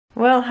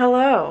Well,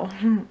 hello.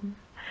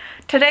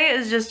 Today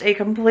is just a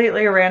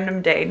completely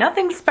random day.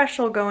 Nothing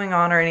special going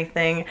on or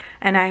anything,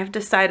 and I have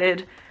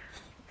decided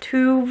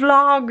to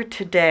vlog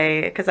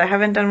today because I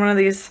haven't done one of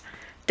these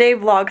day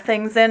vlog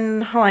things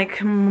in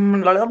like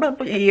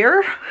a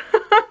year.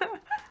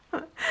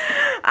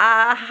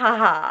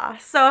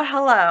 So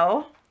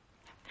hello.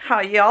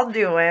 How y'all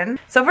doing?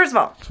 So first of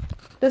all,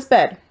 this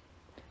bed.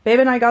 Babe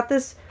and I got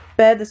this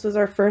bed. This was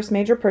our first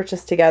major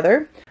purchase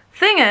together.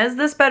 Thing is,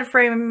 this bed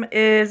frame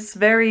is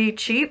very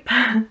cheap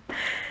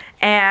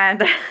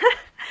and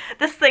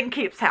this thing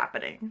keeps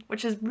happening,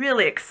 which is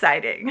really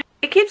exciting.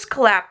 It keeps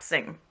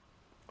collapsing.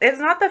 It's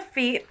not the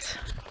feet,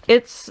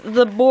 it's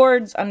the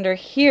boards under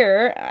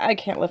here. I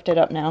can't lift it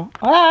up now.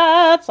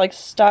 Ah, it's like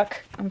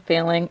stuck. I'm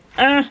failing.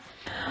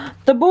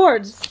 The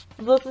boards,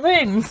 the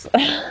things.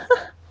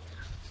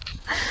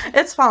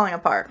 It's falling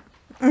apart.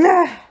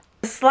 The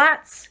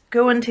slats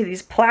go into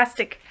these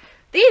plastic,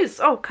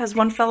 oh, cause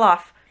one fell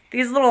off.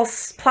 These little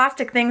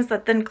plastic things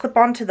that then clip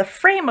onto the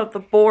frame of the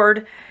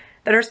board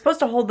that are supposed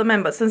to hold them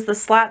in, but since the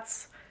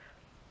slats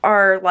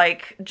are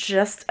like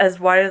just as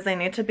wide as they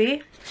need to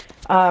be,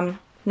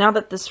 now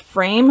that this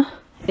frame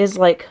is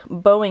like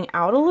bowing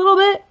out a little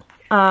bit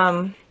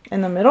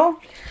in the middle,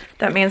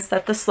 that means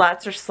that the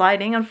slats are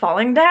sliding and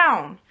falling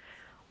down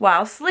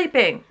while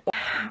sleeping.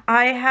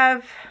 I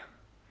have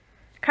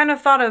kind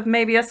of thought of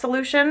maybe a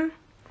solution.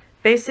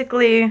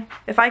 Basically,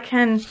 if I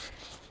can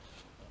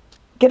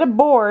get a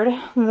board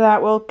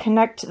that will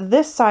connect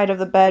this side of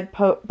the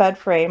bed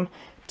frame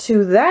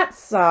to that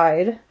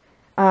side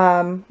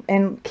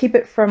and keep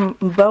it from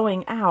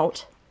bowing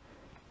out,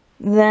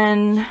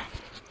 then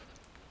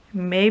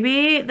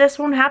maybe this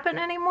won't happen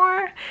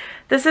anymore.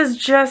 This is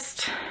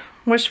just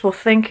wishful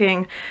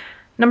thinking.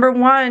 Number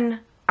one,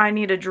 I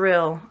need a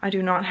drill. I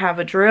do not have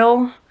a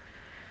drill.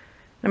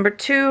 Number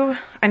two,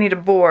 I need a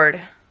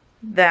board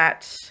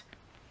that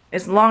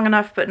is long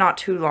enough but not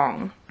too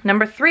long.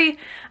 Number three,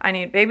 I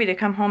need baby to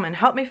come home and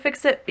help me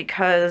fix it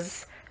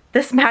because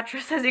this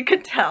mattress, as you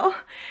can tell,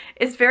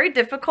 is very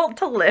difficult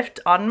to lift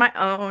on my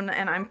own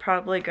and I'm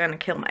probably gonna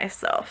kill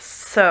myself.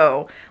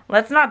 So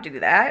let's not do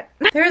that.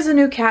 There's a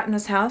new cat in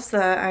this house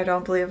that I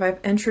don't believe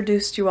I've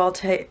introduced you all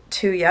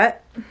to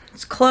yet.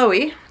 It's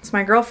Chloe. It's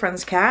my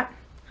girlfriend's cat.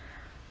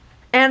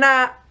 And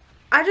I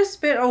just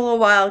spent a little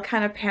while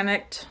kind of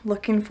panicked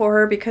looking for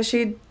her because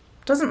she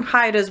doesn't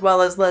hide as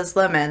well as Liz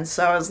Lemon.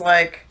 So I was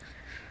like,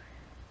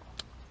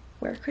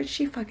 where could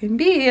she fucking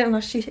be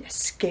unless she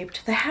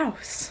escaped the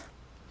house?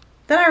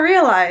 Then I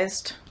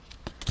realized,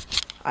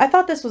 I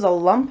thought this was a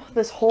lump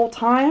this whole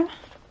time,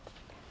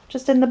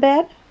 just in the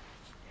bed.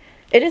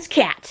 It is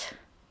Cat.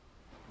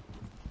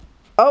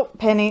 Oh,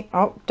 Penny.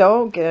 Oh,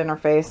 don't get in her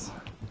face.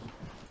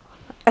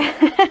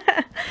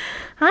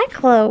 Hi,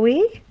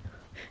 Chloe.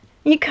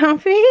 You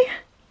comfy?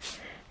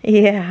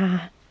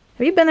 Yeah.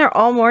 Have you been there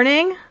all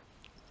morning?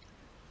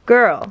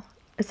 Girl,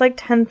 it's like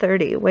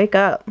 10:30. Wake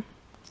up.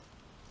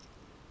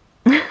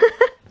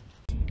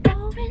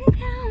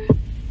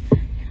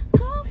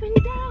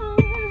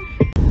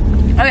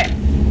 Okay,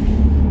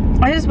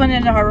 I just went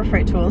into Harbor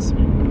Freight Tools.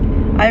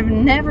 I've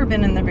never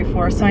been in there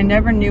before, so I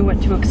never knew what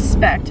to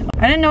expect.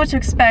 I didn't know what to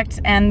expect,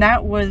 and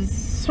that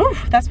was, whew,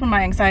 that's when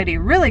my anxiety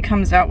really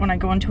comes out when I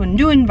go into a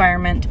new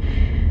environment,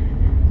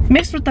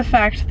 mixed with the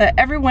fact that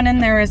everyone in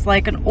there is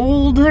like an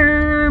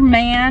older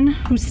man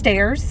who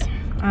stares,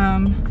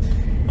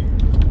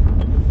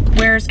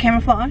 wears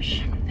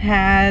camouflage,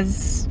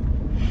 has,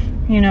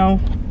 you know,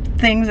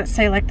 things that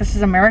say like this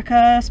is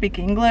America, speak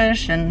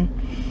English, and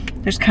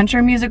there's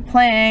country music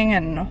playing,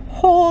 and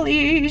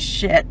holy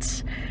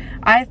shit.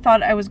 I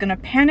thought I was gonna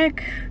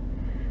panic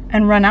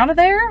and run out of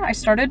there. I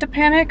started to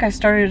panic, I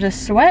started to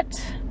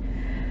sweat,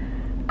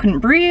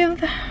 couldn't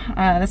breathe.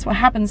 That's what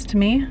happens to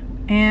me,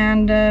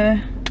 and I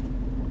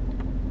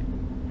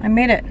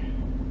made it.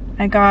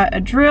 I got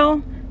a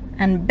drill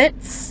and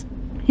bits.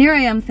 Here I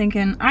am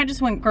thinking, I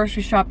just went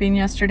grocery shopping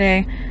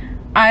yesterday.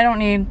 I don't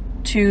need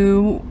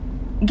to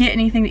get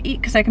anything to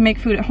eat because I can make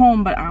food at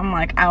home, but I'm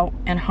like out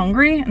and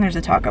hungry, and there's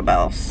a Taco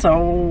Bell,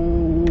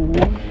 so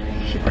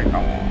here we go.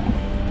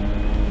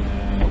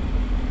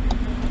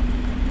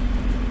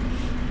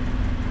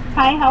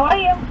 Hi, how are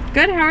you?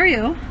 Good, how are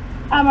you?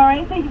 I'm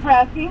alright, thank you for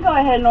asking. Go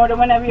ahead and order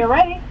whenever you're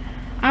ready.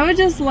 I would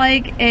just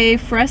like a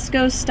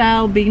fresco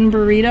style bean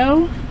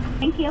burrito.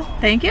 Thank you.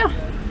 Thank you.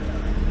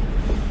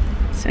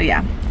 So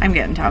yeah, I'm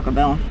getting Taco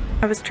Bell.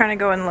 I was trying to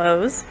go in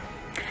Lowe's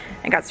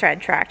and got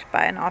sidetracked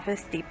by an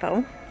Office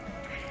Depot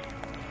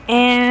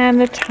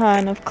and a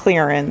ton of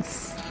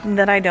clearance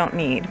that I don't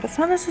need. But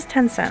some of this is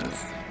 10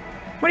 cents.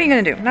 What are you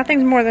gonna do?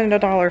 Nothing's more than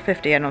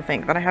 $1.50, I don't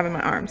think, that I have in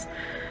my arms.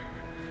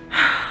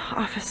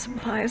 Office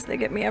supplies, they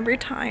get me every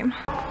time.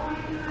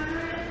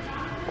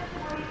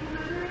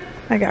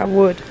 I got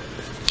wood.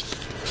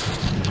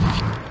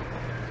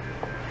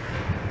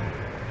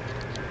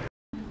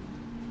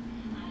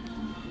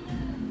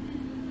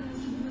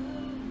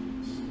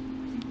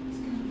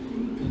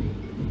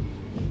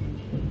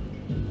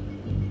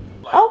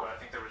 Oh. I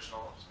think the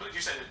original. But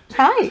you said it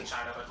Hi. in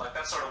China, but like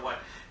that's sort of what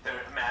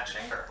they're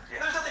imagining. Sure. Yeah.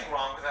 There's nothing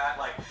wrong with that.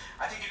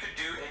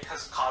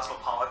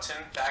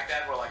 in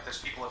Baghdad where like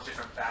there's people of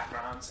different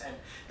backgrounds and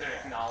they're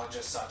acknowledged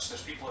as such.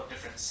 There's people of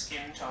different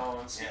skin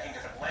tones, speaking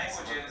different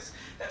languages.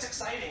 That's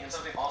exciting and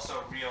something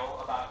also real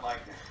about like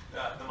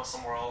the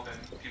Muslim world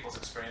and people's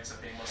experience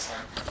of being Muslim.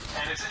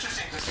 And it's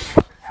interesting to see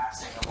the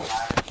casting of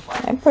Aladdin.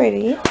 Like, I'm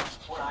pretty. you know,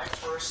 when I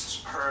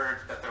first heard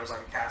that there was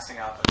like a casting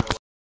out that there was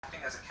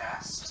acting as a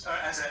cast, or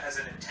as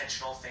an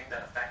intentional thing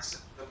that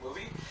affects the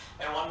movie.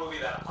 And one movie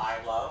that I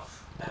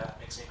love, that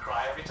makes me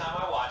cry every time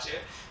I watch it,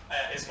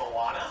 is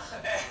Moana.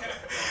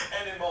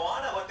 And in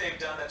Moana, what they've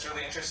done that's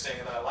really interesting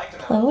and that I liked in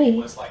that movie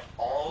was like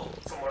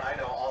from what I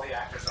know, all the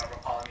actors are from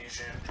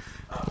Polynesian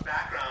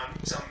background,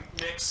 some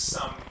mix,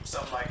 some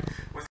like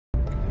with.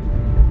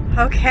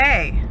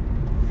 Okay,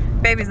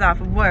 baby's off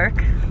of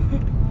work,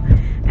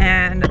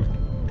 and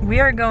we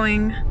are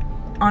going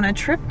on a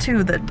trip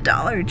to the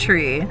Dollar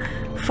Tree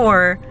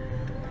for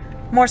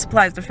more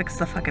supplies to fix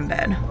the fucking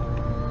bed.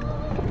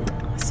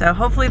 So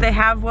hopefully they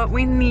have what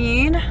we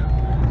need,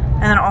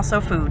 and then also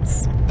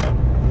foods.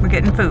 We're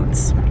getting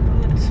foods.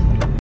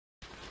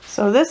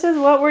 So this is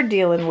what we're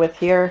dealing with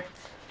here,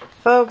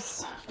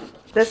 folks.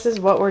 This is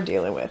what we're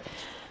dealing with.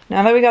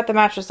 Now that we got the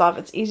mattress off,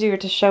 it's easier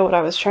to show what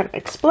I was trying to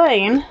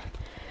explain.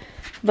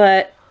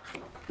 But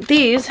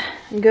these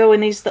go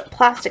in these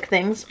plastic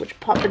things, which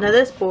pop into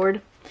this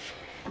board.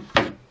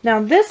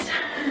 Now this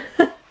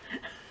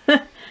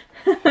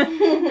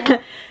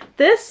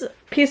this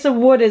piece of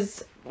wood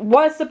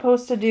was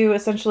supposed to do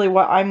essentially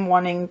what I'm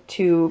wanting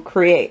to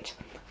create.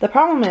 The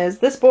problem is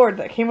this board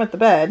that came with the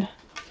bed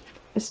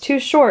is too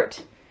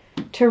short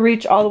to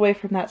reach all the way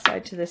from that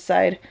side to this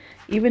side.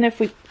 Even if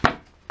we...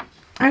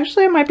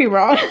 Actually, I might be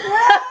wrong.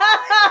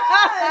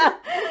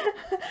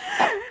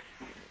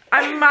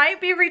 I might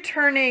be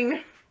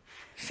returning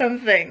some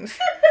things.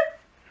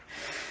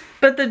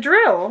 But the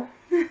drill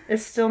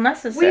is still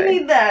necessary. We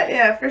need that,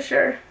 yeah, for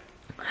sure.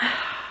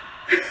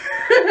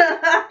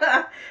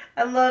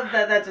 I love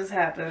that that just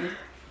happened.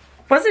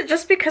 Was it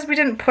just because we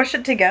didn't push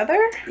it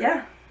together?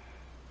 Yeah.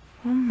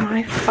 Oh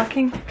my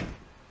fucking...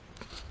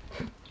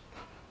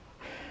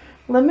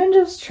 Lemon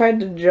just tried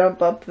to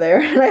jump up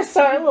there and I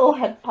saw her little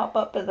head pop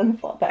up and then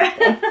fall back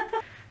down.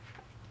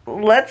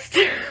 Let's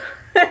do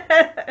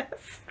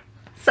this.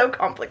 So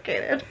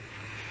complicated.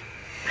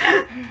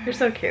 You're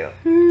so cute.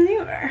 You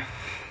are.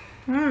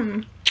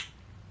 I'm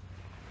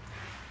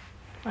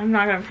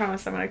not gonna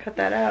promise I'm gonna cut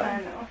that out.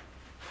 I know.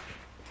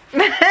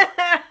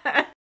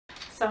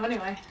 So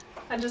anyway,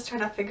 I'm just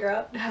trying to figure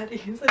out how to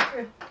use it.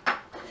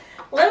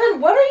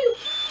 Lemon, what are you...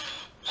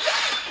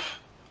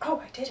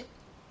 Oh, I did it.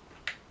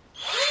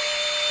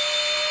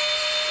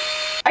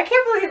 I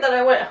can't believe that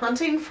I went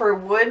hunting for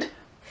wood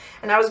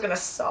and I was gonna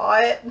saw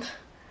it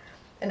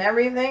and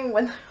everything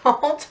when the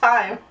whole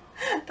time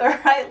the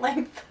right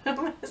length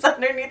is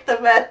underneath the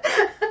bed.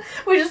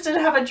 We just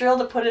didn't have a drill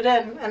to put it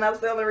in, and that's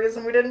the only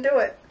reason we didn't do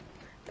it.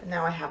 But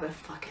now I have a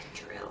fucking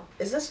drill.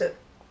 Is this it?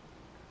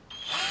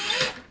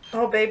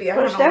 Oh baby, I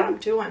don't know what I'm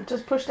doing.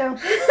 Just push down.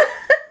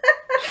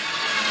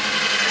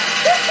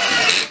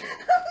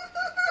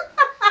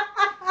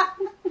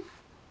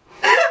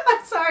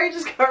 I'm sorry, I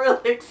just got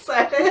really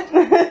excited.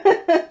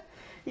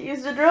 You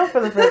used a drill for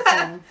the first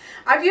time.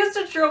 I've used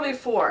a drill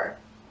before.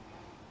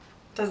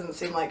 Doesn't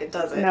seem like it,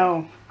 does it?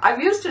 No.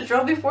 I've used a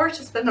drill before, it's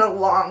just been a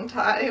long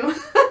time.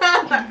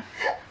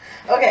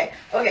 Okay.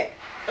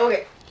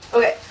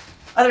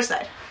 Other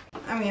side.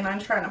 I mean, I'm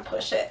trying to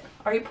push it.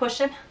 Are you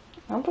pushing?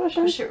 I'm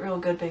pushing. Push it real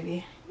good,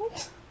 baby.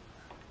 Oops.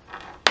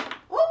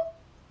 Whoop.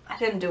 I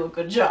didn't do a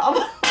good job.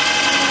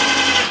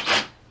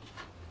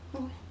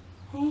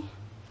 Hey, is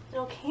it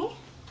okay?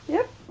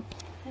 Yep.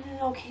 Is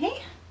it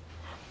okay?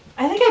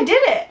 I think I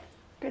did it.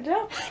 Good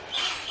job.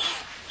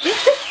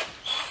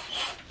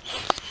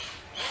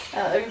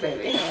 I love you,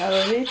 baby. I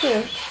love you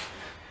too.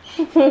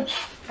 I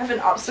have an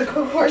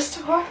obstacle course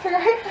to walk through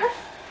right now.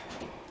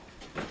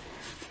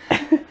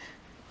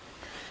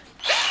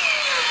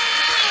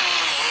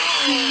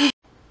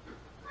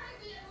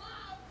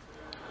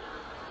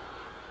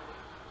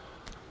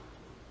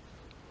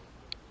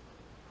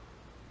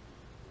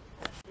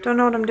 Don't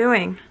know what I'm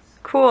doing.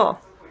 Cool.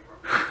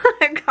 Oh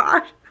my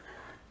god.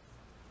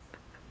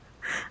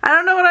 I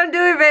don't know what I'm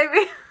doing,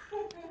 baby.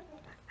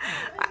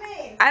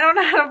 I don't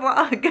know how to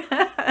vlog. What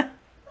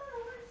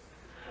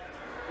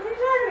are you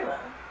talking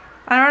about?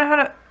 I don't know how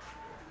to...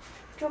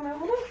 Do you want me to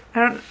hold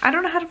it? I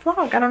don't know how to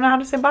vlog. I don't know how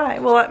to say bye.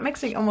 Well, it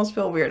makes it almost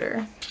feel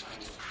weirder.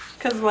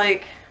 Cause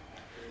like,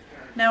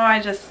 now I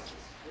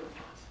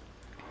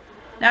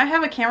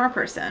have a camera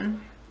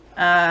person.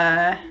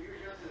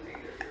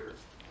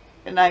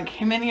 And I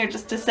came in here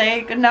just to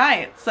say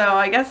goodnight. So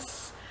I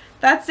guess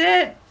that's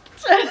it.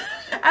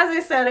 As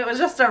I said, it was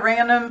just a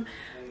random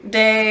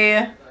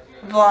day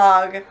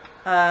vlog.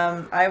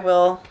 I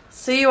will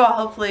see you all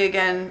hopefully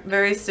again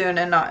very soon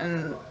and not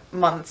in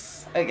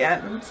months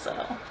again. So,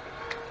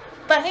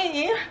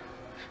 bye.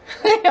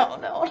 I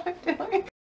don't know what I'm doing.